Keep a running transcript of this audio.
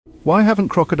Why haven't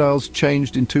crocodiles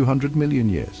changed in 200 million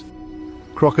years?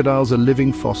 Crocodiles are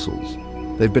living fossils.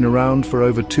 They've been around for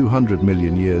over 200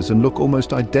 million years and look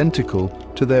almost identical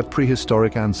to their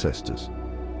prehistoric ancestors.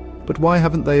 But why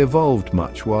haven't they evolved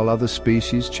much while other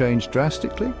species changed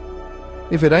drastically?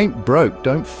 If it ain't broke,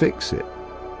 don't fix it.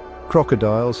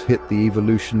 Crocodiles hit the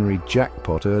evolutionary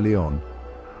jackpot early on.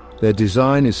 Their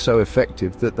design is so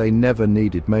effective that they never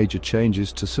needed major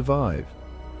changes to survive.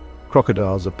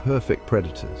 Crocodiles are perfect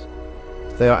predators.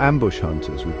 They are ambush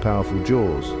hunters with powerful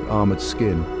jaws, armored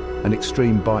skin, and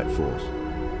extreme bite force.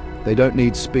 They don't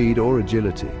need speed or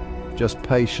agility, just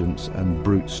patience and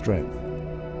brute strength.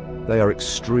 They are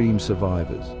extreme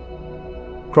survivors.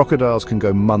 Crocodiles can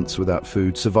go months without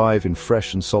food, survive in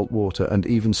fresh and salt water, and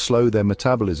even slow their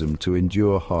metabolism to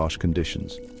endure harsh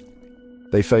conditions.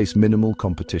 They face minimal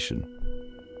competition.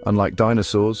 Unlike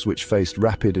dinosaurs, which faced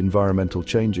rapid environmental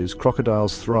changes,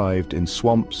 crocodiles thrived in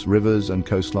swamps, rivers, and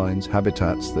coastlines,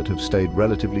 habitats that have stayed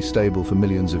relatively stable for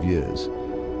millions of years.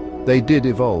 They did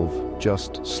evolve,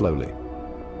 just slowly.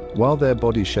 While their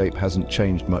body shape hasn't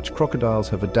changed much, crocodiles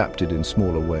have adapted in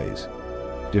smaller ways.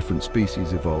 Different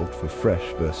species evolved for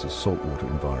fresh versus saltwater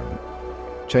environment.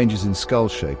 Changes in skull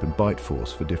shape and bite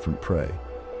force for different prey.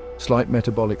 Slight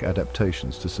metabolic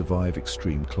adaptations to survive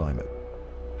extreme climate.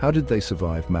 How did they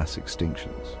survive mass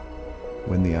extinctions?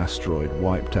 When the asteroid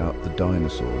wiped out the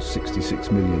dinosaurs 66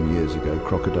 million years ago,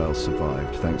 crocodiles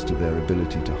survived thanks to their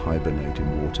ability to hibernate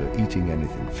in water, eating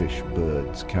anything, fish,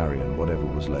 birds, carrion, whatever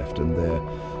was left, and their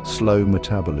slow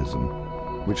metabolism,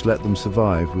 which let them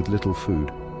survive with little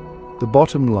food. The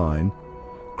bottom line,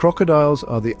 crocodiles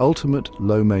are the ultimate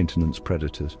low-maintenance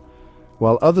predators.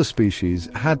 While other species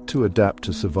had to adapt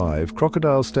to survive,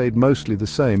 crocodiles stayed mostly the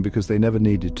same because they never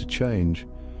needed to change.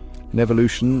 In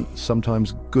evolution,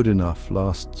 sometimes good enough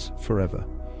lasts forever.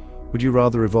 Would you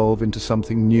rather evolve into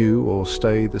something new or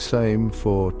stay the same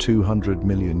for 200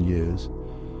 million years?